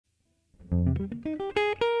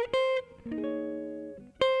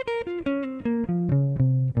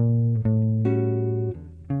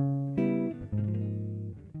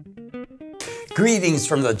Greetings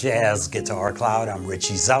from the Jazz Guitar Cloud. I'm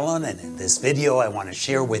Richie Zellon, and in this video I want to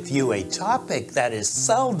share with you a topic that is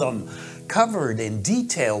seldom covered in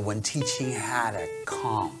detail when teaching how to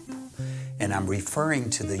comp. And I'm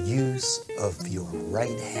referring to the use of your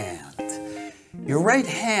right hand. Your right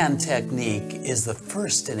hand technique is the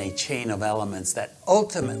first in a chain of elements that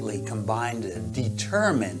ultimately combine to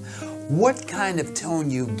determine what kind of tone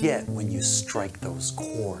you get when you strike those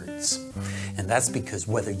chords. And that's because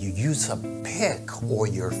whether you use a pick or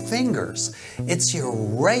your fingers, it's your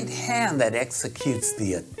right hand that executes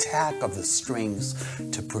the attack of the strings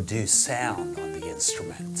to produce sound on the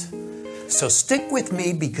instrument. So stick with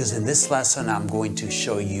me, because in this lesson I'm going to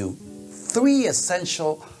show you 3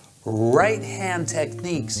 essential right hand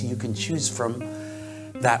techniques you can choose from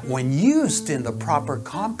that, when used in the proper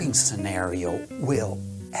comping scenario, will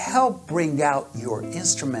help bring out your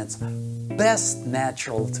instrument's best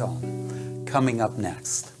natural tone. Coming up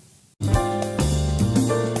next.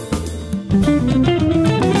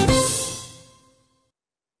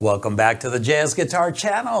 Welcome back to the Jazz Guitar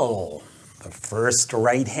Channel. The first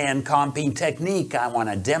right hand comping technique I want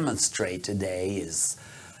to demonstrate today is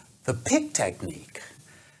the pick technique.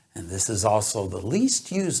 And this is also the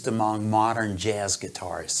least used among modern jazz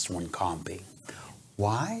guitarists when comping.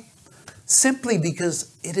 Why? Simply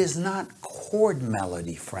because it is not chord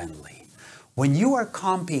melody friendly. When you are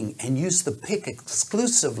comping and use the pick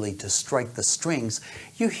exclusively to strike the strings,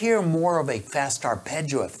 you hear more of a fast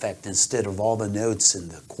arpeggio effect instead of all the notes in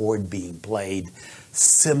the chord being played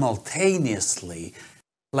simultaneously,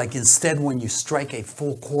 like instead when you strike a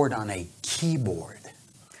full chord on a keyboard.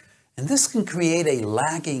 And this can create a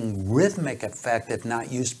lagging rhythmic effect if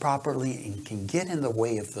not used properly, and can get in the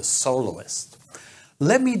way of the soloist.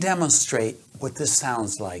 Let me demonstrate what this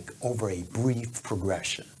sounds like over a brief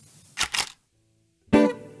progression.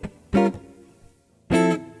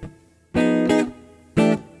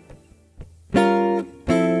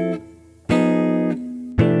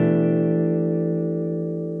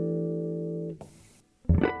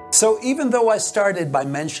 So even though I started by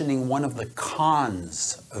mentioning one of the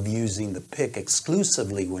cons of using the pick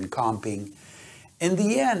exclusively when comping, in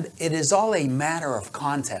the end, it is all a matter of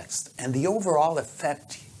context and the overall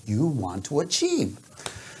effect you want to achieve.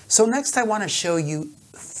 So next I want to show you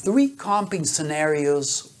 3 comping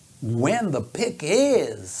scenarios when the pick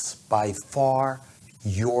is by far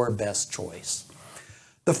your best choice.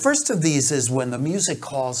 The first of these is when the music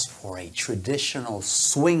calls for a traditional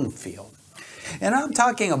swing feel. And I'm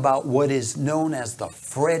talking about what is known as the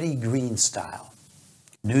Freddie Green style.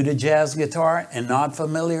 New to jazz guitar and not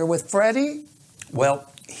familiar with Freddie? Well,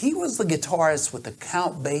 he was the guitarist with the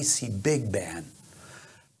Count Basie Big Band.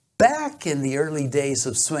 Back in the early days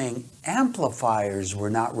of swing, amplifiers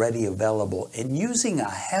were not readily available, and using a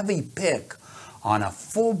heavy pick on a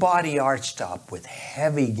full body archtop with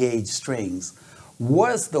heavy gauge strings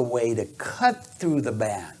was the way to cut through the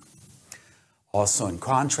band. Also, in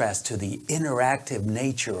contrast to the interactive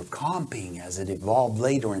nature of comping as it evolved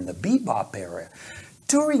later in the bebop era,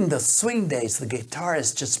 during the swing days, the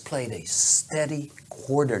guitarist just played a steady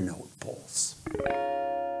quarter note pulse.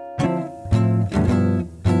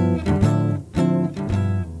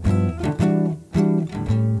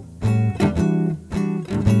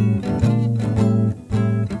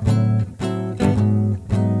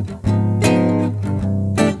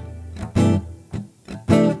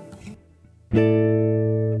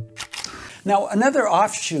 Now, another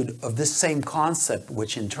offshoot of this same concept,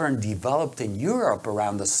 which in turn developed in Europe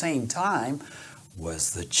around the same time,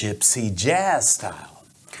 was the gypsy jazz style.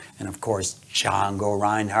 And of course, Django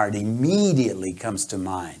Reinhardt immediately comes to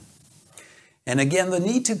mind. And again, the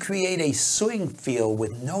need to create a swing feel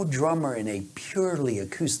with no drummer in a purely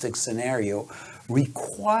acoustic scenario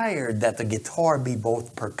required that the guitar be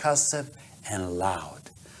both percussive and loud.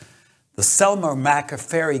 The Selmer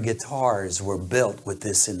Macaferi guitars were built with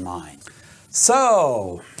this in mind.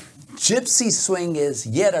 So, gypsy swing is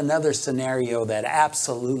yet another scenario that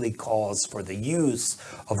absolutely calls for the use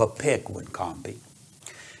of a pick when comping.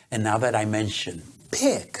 And now that I mention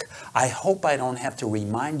pick, I hope I don't have to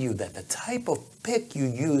remind you that the type of pick you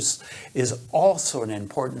use is also an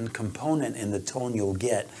important component in the tone you'll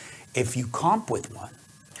get if you comp with one.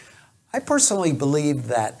 I personally believe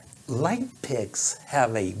that light picks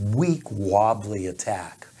have a weak, wobbly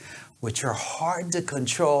attack, which are hard to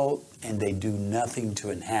control, and they do nothing to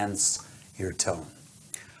enhance your tone.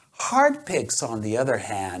 Hard picks, on the other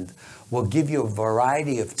hand, will give you a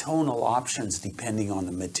variety of tonal options depending on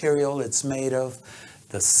the material it's made of,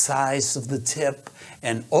 the size of the tip,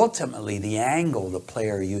 and ultimately the angle the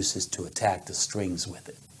player uses to attack the strings with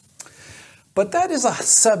it. But that is a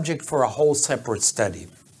subject for a whole separate study.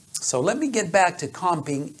 So let me get back to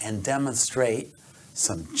comping and demonstrate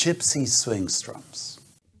some gypsy swing strums.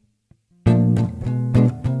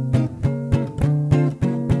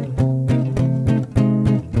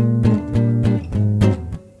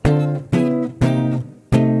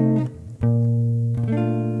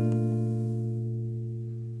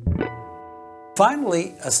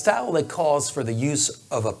 Finally, a style that calls for the use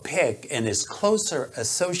of a pick and is closer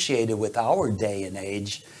associated with our day and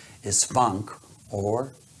age is funk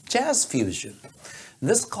or jazz fusion.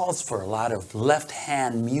 This calls for a lot of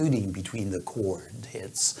left-hand muting between the chord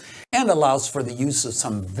hits and allows for the use of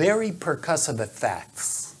some very percussive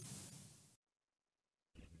effects.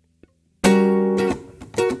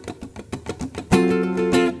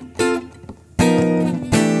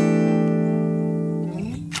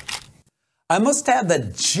 I must add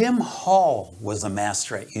that Jim Hall was a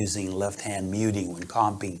master at using left-hand muting when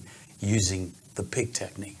comping using the pick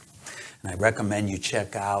technique. And I recommend you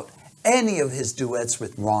check out any of his duets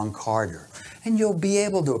with Ron Carter, and you'll be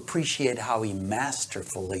able to appreciate how he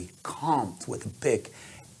masterfully comped with a pick,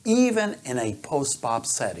 even in a post-bop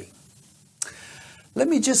setting. Let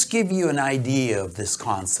me just give you an idea of this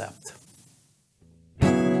concept.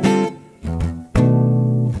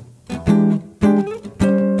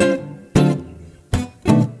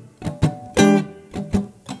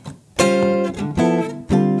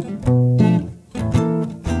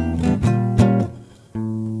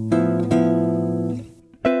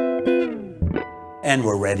 And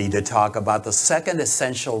we're ready to talk about the second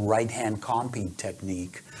essential right-hand comping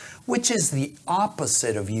technique, which is the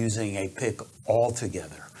opposite of using a pick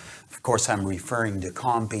altogether. Of course, I'm referring to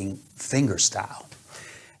comping fingerstyle.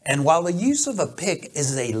 And while the use of a pick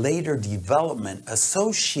is a later development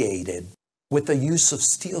associated with the use of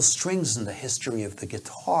steel strings in the history of the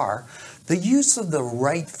guitar, the use of the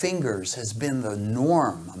right fingers has been the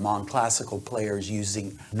norm among classical players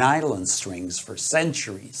using nylon strings for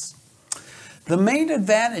centuries. The main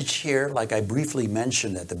advantage here, like I briefly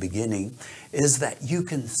mentioned at the beginning, is that you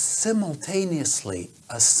can simultaneously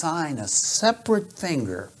assign a separate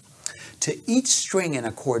finger to each string in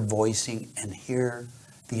a chord voicing and hear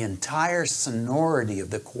the entire sonority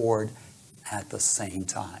of the chord at the same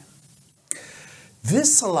time.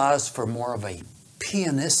 This allows for more of a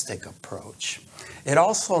pianistic approach. It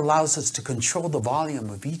also allows us to control the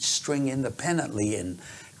volume of each string independently and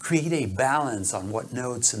create a balance on what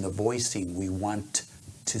notes in the voicing we want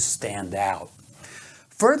to stand out.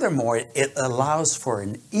 Furthermore, it allows for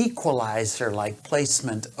an equalizer-like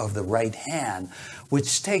placement of the right hand,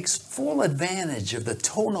 which takes full advantage of the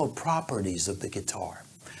tonal properties of the guitar.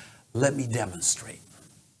 Let me demonstrate.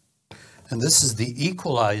 And this is the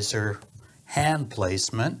equalizer hand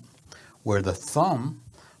placement, where the thumb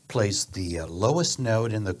plays the lowest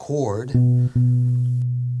note in the chord.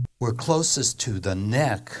 We're closest to the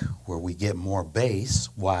neck, where we get more bass,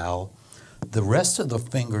 while the rest of the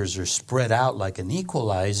fingers are spread out like an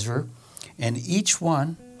equalizer, and each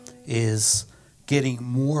one is getting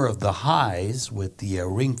more of the highs, with the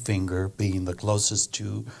ring finger being the closest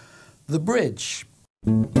to the bridge.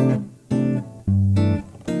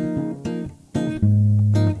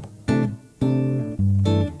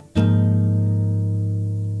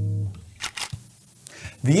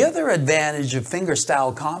 The other advantage of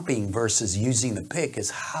fingerstyle comping versus using the pick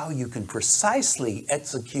is how you can precisely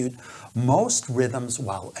execute most rhythms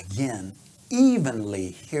while, again,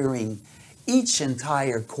 evenly hearing each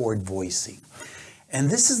entire chord voicing.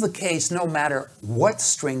 And this is the case no matter what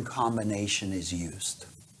string combination is used.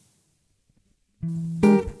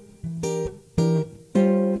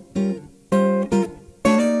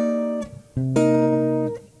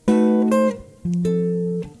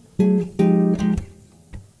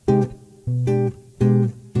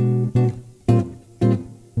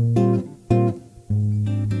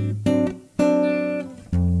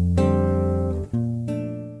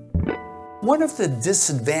 One of the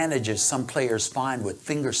disadvantages some players find with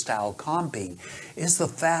fingerstyle comping is the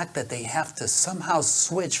fact that they have to somehow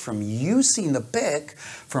switch from using the pick,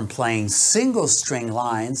 from playing single string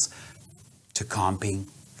lines, to comping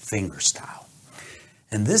fingerstyle.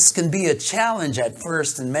 And this can be a challenge at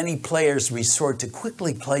first, and many players resort to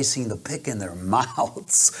quickly placing the pick in their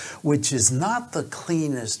mouths, which is not the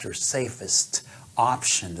cleanest or safest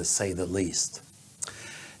option, to say the least.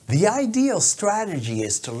 The ideal strategy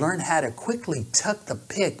is to learn how to quickly tuck the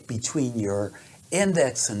pick between your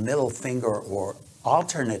index and middle finger, or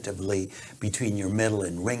alternatively between your middle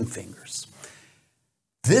and ring fingers.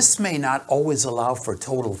 This may not always allow for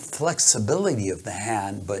total flexibility of the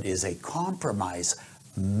hand, but is a compromise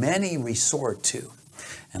many resort to.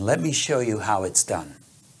 And let me show you how it's done.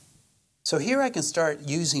 So here I can start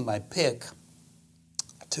using my pick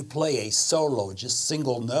to play a solo, just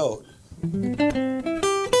single note.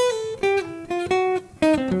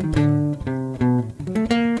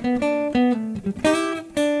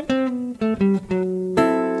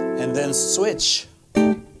 And then switch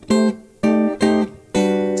to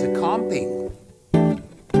comping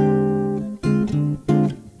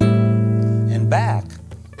and back.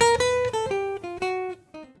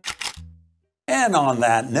 And on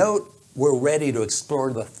that note, we're ready to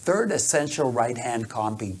explore the third essential right-hand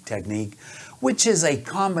comping technique, which is a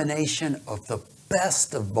combination of the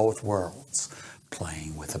best of both worlds,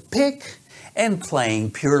 playing with a pick and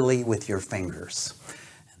playing purely with your fingers.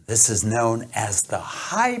 This is known as the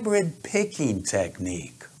hybrid picking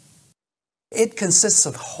technique. It consists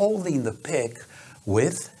of holding the pick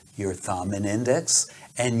with your thumb and index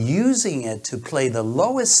and using it to play the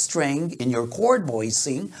lowest string in your chord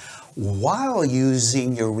voicing while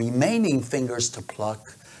using your remaining fingers to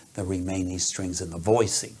pluck the remaining strings in the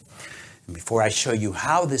voicing. And before I show you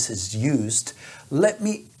how this is used, let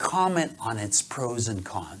me comment on its pros and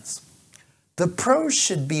cons. The pros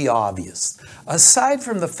should be obvious. Aside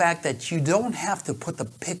from the fact that you don't have to put the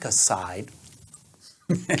pick aside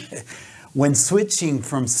when switching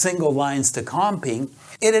from single lines to comping,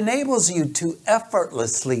 it enables you to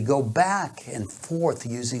effortlessly go back and forth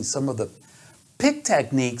using some of the pick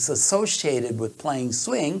techniques associated with playing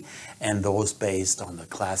swing and those based on the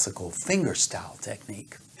classical fingerstyle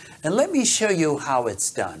technique. And let me show you how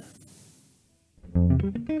it's done.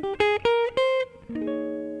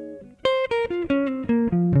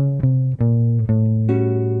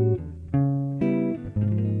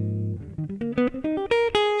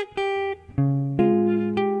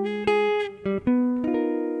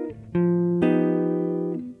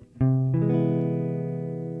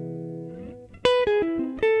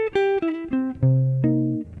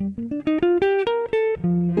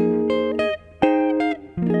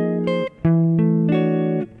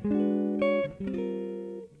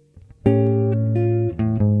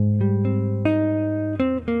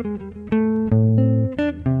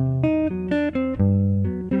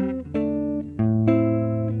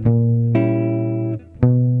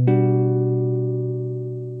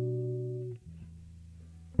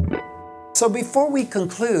 So before we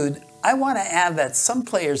conclude, I want to add that some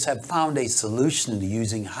players have found a solution to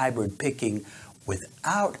using hybrid picking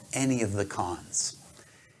without any of the cons.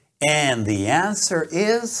 And the answer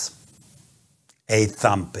is a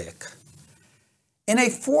thumb pick. In a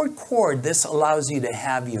 4-chord, this allows you to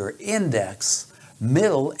have your index,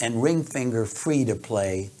 middle, and ring finger free to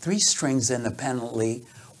play 3 strings independently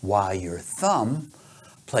while your thumb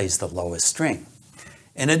plays the lowest string.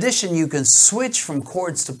 In addition, you can switch from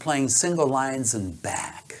chords to playing single lines and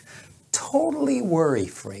back, totally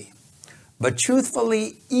worry-free. But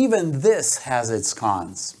truthfully, even this has its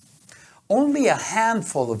cons. Only a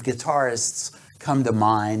handful of guitarists come to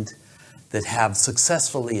mind that have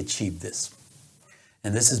successfully achieved this.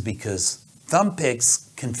 And this is because thumb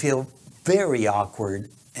picks can feel very awkward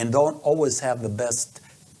and don't always have the best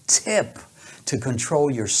tip to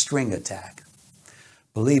control your string attack.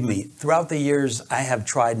 Believe me, throughout the years, I have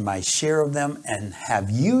tried my share of them and have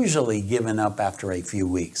usually given up after a few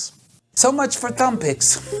weeks. So much for thumb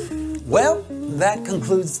picks. Well, that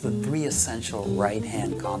concludes the 3 essential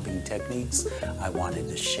right-hand comping techniques I wanted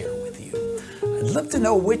to share with you. I'd love to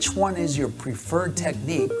know which one is your preferred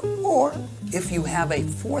technique, or if you have a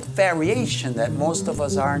 4th variation that most of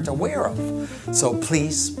us aren't aware of. So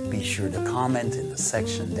please be sure to comment in the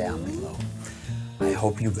section down below. I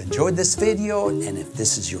hope you've enjoyed this video, and if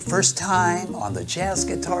this is your first time on the Jazz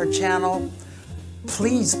Guitar channel,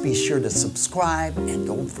 please be sure to subscribe and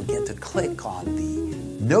don't forget to click on the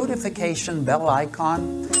notification bell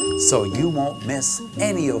icon so you won't miss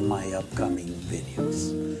any of my upcoming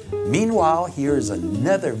videos. Meanwhile, here's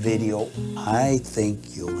another video I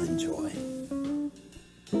think you'll enjoy.